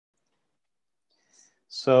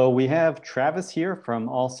So we have Travis here from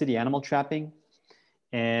All City Animal Trapping,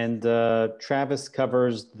 and Travis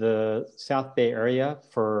covers the South Bay area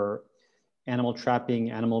for animal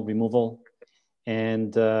trapping, animal removal,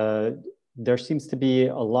 and there seems to be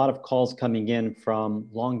a lot of calls coming in from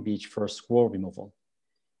Long Beach for squirrel removal,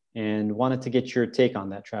 and wanted to get your take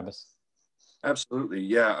on that, Travis. Absolutely.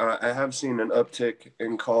 Yeah, I have seen an uptick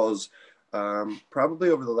in calls probably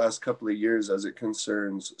over the last couple of years as it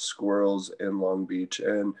concerns squirrels in Long Beach.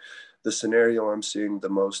 And the scenario I'm seeing the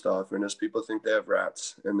most often is people think they have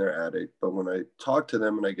rats in their attic. But when I talk to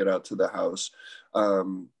them and I get out to the house,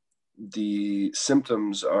 the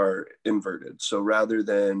symptoms are inverted. So rather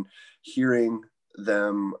than hearing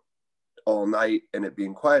them all night and it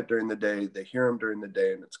being quiet during the day, they hear them during the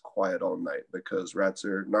day and it's quiet all night because rats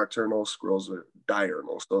are nocturnal, squirrels are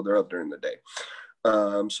diurnal, so they're up during the day.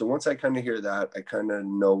 So once I kind of hear that, I kind of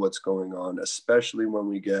know what's going on, especially when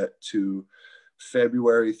we get to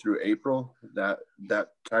February through April, that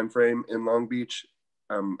time frame in Long Beach.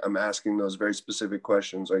 I'm asking those very specific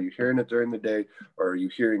questions. Are you hearing it during the day or are you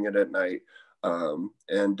hearing it at night?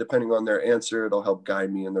 And depending on their answer, it'll help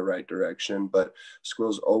guide me in the right direction. But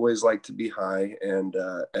squirrels always like to be high, and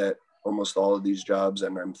at almost all of these jobs,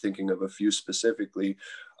 and I'm thinking of a few specifically,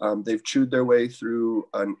 they've chewed their way through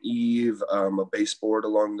an eave, a baseboard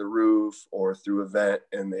along the roof, or through a vent,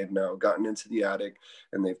 and they've now gotten into the attic,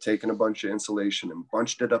 and they've taken a bunch of insulation and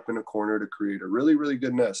bunched it up in a corner to create a really, really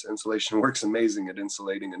good nest. Insulation works amazing at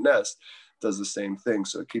insulating a nest, does the same thing,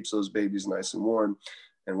 so it keeps those babies nice and warm.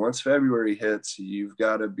 And once February hits, you've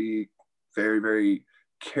got to be very, very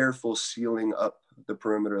careful sealing up the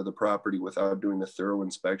perimeter of the property without doing a thorough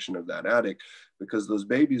inspection of that attic, because those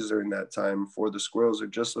babies during that time for the squirrels are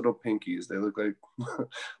just little pinkies. They look like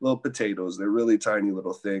little potatoes. They're really tiny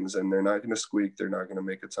little things, and they're not going to squeak. They're not going to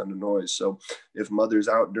make a ton of noise. So if mother's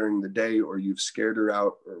out during the day or you've scared her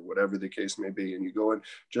out or whatever the case may be, and you go in,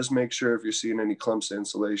 just make sure if you're seeing any clumps of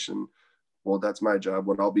insulation, well, that's my job.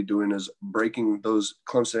 What I'll be doing is breaking those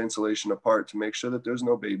clumps of insulation apart to make sure that there's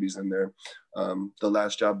no babies in there. The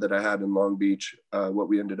last job that I had in Long Beach, what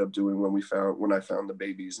we ended up doing when I found the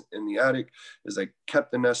babies in the attic is I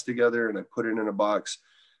kept the nest together and I put it in a box,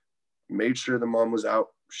 made sure the mom was out.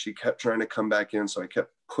 She kept trying to come back in, so I kept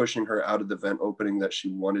pushing her out of the vent opening that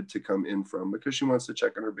she wanted to come in from because she wants to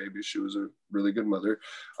check on her baby. She was a really good mother,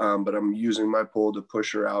 but I'm using my pole to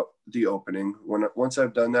push her out the opening. Once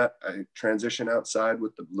I've done that, I transition outside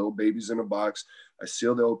with the little babies in a box. I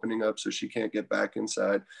seal the opening up so she can't get back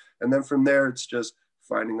inside. And then from there, it's just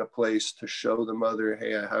finding a place to show the mother,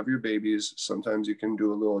 hey, I have your babies. Sometimes you can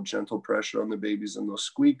do a little gentle pressure on the babies and they'll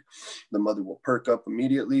squeak. The mother will perk up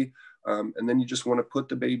immediately. And then you just want to put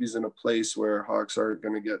the babies in a place where hawks aren't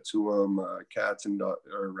going to get to them, cats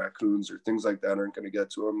or raccoons or things like that aren't going to get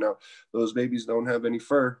to them. Now, those babies don't have any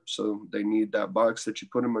fur, so they need that box that you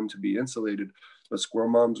put them in to be insulated. But squirrel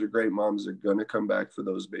moms are great moms. They're going to come back for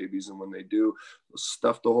those babies. And when they do, they'll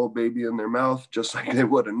stuff the whole baby in their mouth just like they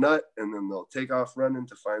would a nut. And then they'll take off running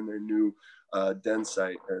to find their new den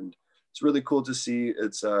site. And it's really cool to see.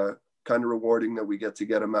 It's kind of rewarding that we get to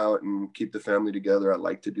get them out and keep the family together. I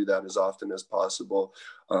like to do that as often as possible.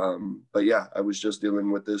 But yeah, I was just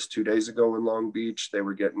dealing with this 2 days ago in Long Beach. They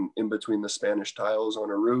were getting in between the Spanish tiles on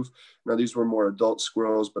a roof. Now these were more adult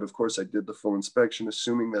squirrels, but of course I did the full inspection,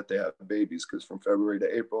 assuming that they have babies, because from February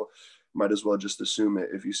to April, might as well just assume it.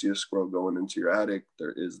 If you see a squirrel going into your attic,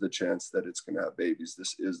 there is the chance that it's going to have babies.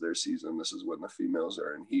 This is their season. This is when the females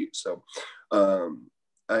are in heat. So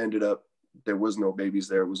I ended up, there was no babies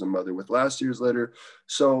there. It was a mother with last year's litter.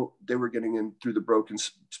 So they were getting in through the broken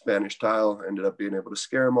Spanish tile, ended up being able to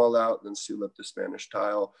scare them all out, then seal up the Spanish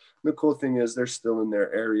tile. And the cool thing is they're still in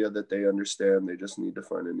their area that they understand. They just need to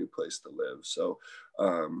find a new place to live. So,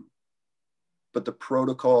 but the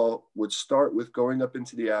protocol would start with going up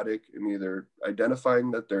into the attic and either identifying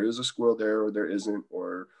that there is a squirrel there or there isn't,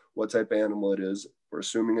 or what type of animal it is. We're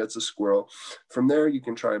assuming it's a squirrel. From there, you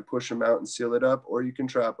can try and push them out and seal it up, or you can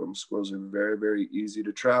trap them. Squirrels are very, very easy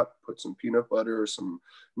to trap. Put some peanut butter or some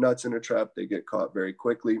nuts in a trap. They get caught very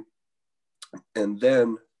quickly. And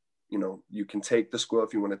then, you know, you can take the squirrel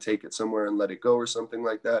if you want to take it somewhere and let it go or something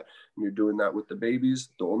like that. And you're doing that with the babies.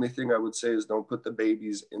 The only thing I would say is don't put the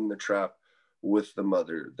babies in the trap with the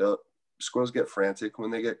mother. The squirrels get frantic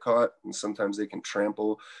when they get caught, and sometimes they can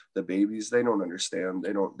trample the babies. They don't understand.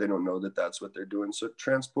 They don't know that that's what they're doing. So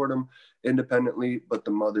transport them independently, but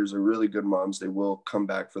the mothers are really good moms. They will come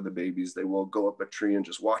back for the babies. They will go up a tree and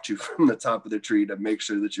just watch you from the top of the tree to make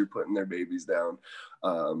sure that you're putting their babies down.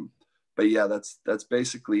 But yeah, that's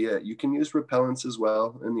basically it. You can use repellents as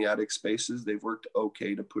well in the attic spaces. They've worked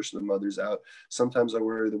okay to push the mothers out. Sometimes I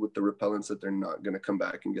worry that with the repellents that they're not going to come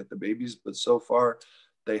back and get the babies, but so far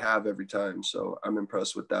they have every time. So I'm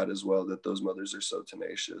impressed with that as well, that those mothers are so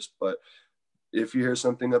tenacious. But if you hear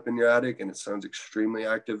something up in your attic and it sounds extremely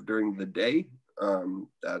active during the day,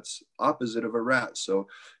 that's opposite of a rat. So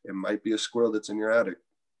it might be a squirrel that's in your attic.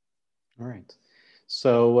 All right.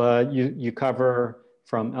 So you cover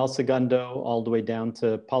from El Segundo all the way down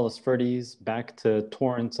to Palos Verdes, back to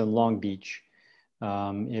Torrance and Long Beach.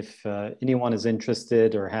 If anyone is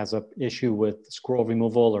interested or has an issue with squirrel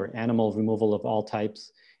removal or animal removal of all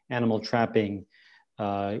types, animal trapping,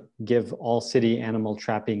 give All City Animal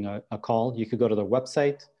Trapping a call. You could go to their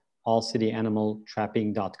website,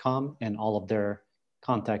 allcityanimaltrapping.com, and all of their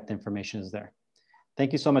contact information is there.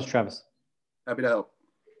 Thank you so much, Travis. Happy to help.